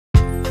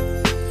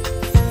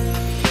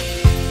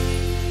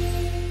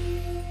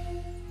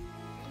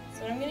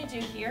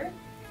here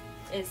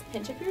is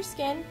pinch up your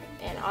skin,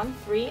 and on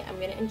 3, I'm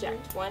going to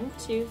inject. 1,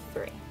 2,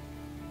 3.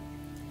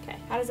 Okay,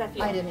 how does that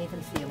feel? I didn't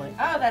even feel it.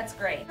 Oh, that's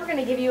great. We're going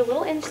to give you a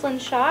little insulin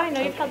shot. I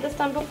know you've had this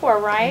done before,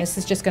 right? And this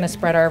is just going to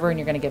spread over, and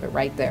you're going to give it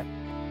right there.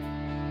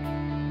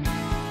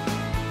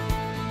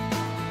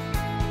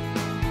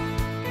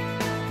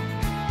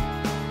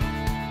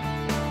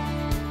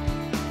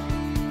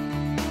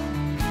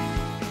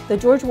 The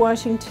George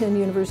Washington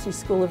University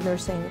School of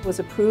Nursing was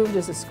approved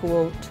as a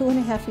school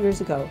 2.5 years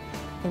ago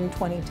in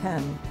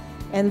 2010.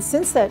 And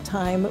since that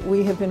time,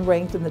 we have been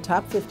ranked in the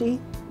top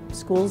 50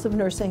 schools of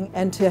nursing,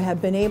 and to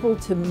have been able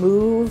to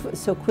move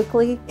so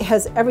quickly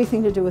has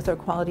everything to do with our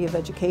quality of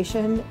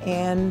education,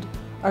 and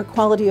our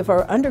quality of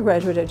our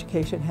undergraduate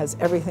education has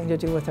everything to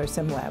do with our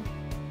sim lab.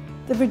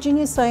 The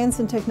Virginia Science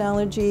and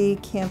Technology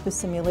Campus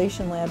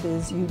Simulation Lab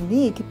is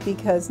unique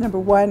because, number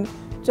one,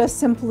 just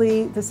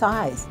simply the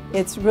size.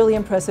 It's really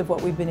impressive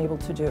what we've been able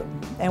to do,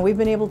 and we've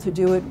been able to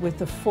do it with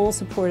the full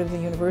support of the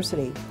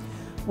university.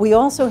 We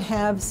also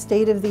have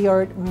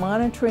state-of-the-art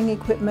monitoring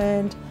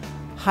equipment,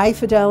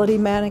 high-fidelity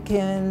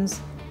mannequins,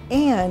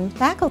 and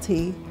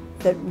faculty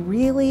that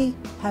really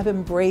have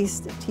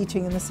embraced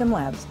teaching in the sim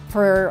labs.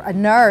 For a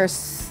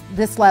nurse,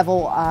 this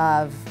level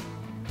of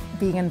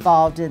being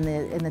involved in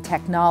the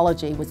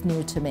technology was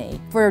new to me.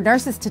 For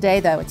nurses today,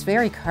 though, it's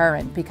very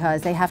current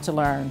because they have to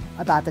learn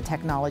about the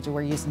technology.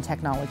 We're using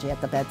technology at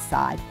the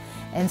bedside.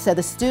 And so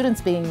the students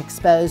being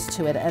exposed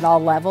to it at all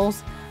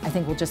levels, I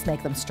think will just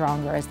make them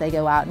stronger as they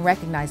go out and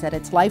recognize that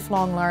it's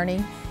lifelong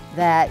learning,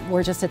 that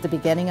we're just at the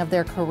beginning of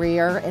their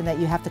career, and that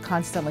you have to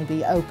constantly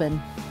be open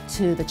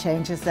to the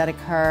changes that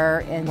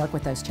occur and work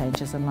with those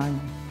changes and learn.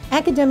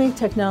 Academic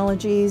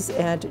technologies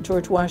at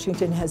George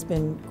Washington has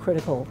been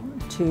critical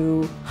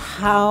to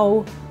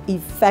how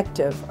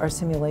effective our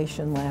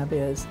simulation lab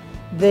is.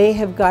 They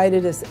have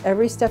guided us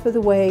every step of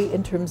the way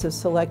in terms of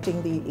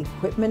selecting the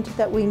equipment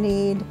that we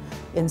need,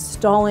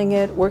 installing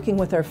it, working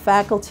with our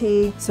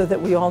faculty so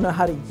that we all know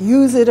how to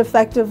use it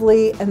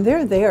effectively, and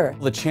they're there.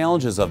 The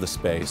challenges of the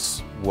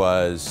space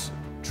was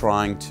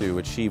trying to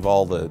achieve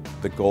all the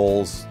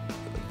goals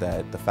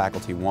that the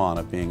faculty want,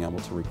 of being able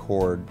to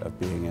record, of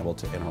being able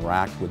to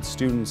interact with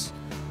students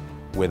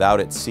without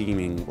it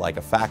seeming like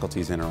a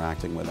faculty's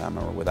interacting with them,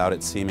 or without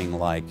it seeming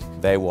like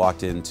they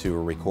walked into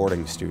a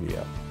recording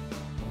studio.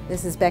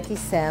 This is Becky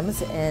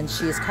Sims, and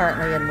she is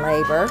currently in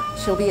labor.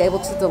 She'll be able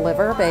to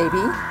deliver a baby.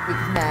 We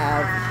can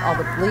have all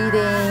the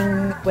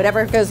bleeding,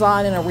 whatever goes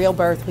on in a real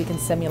birth, we can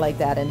simulate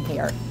that in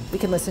here. We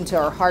can listen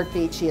to her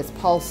heartbeat. She has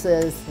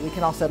pulses. We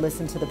can also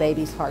listen to the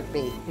baby's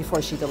heartbeat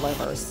before she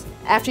delivers.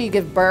 After you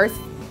give birth,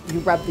 you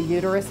rub the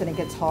uterus and it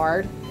gets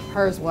hard.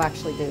 Hers will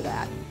actually do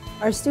that.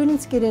 Our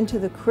students get into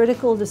the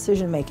critical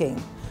decision making,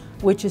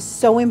 which is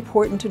so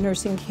important to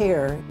nursing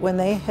care. When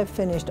they have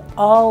finished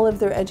all of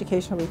their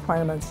educational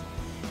requirements,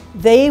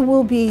 they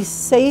will be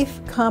safe,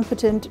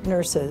 competent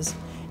nurses,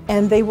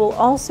 and they will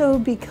also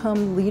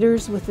become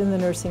leaders within the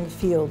nursing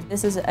field.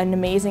 This is an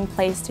amazing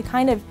place to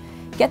kind of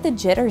get the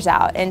jitters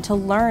out and to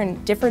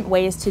learn different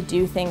ways to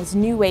do things,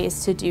 new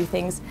ways to do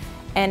things,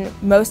 and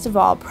most of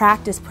all,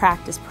 practice,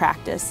 practice,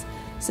 practice,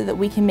 so that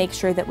we can make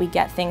sure that we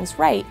get things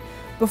right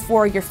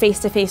before you're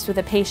face-to-face with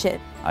a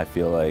patient. I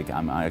feel like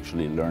I'm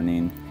actually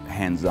learning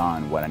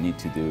hands-on what I need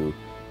to do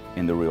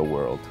in the real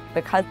world.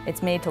 Because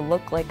it's made to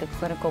look like a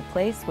clinical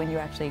place, when you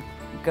actually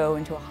go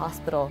into a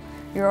hospital,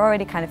 you're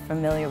already kind of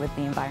familiar with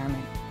the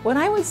environment. What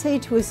I would say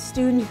to a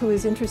student who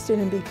is interested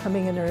in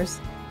becoming a nurse,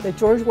 that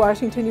George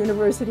Washington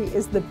University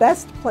is the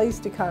best place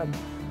to come.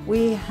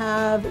 We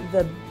have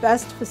the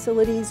best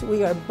facilities.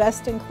 We are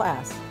best in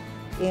class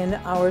in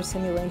our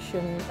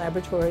simulation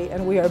laboratory,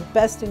 and we are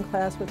best in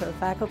class with our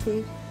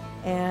faculty,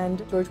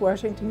 and George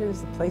Washington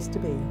is the place to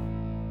be.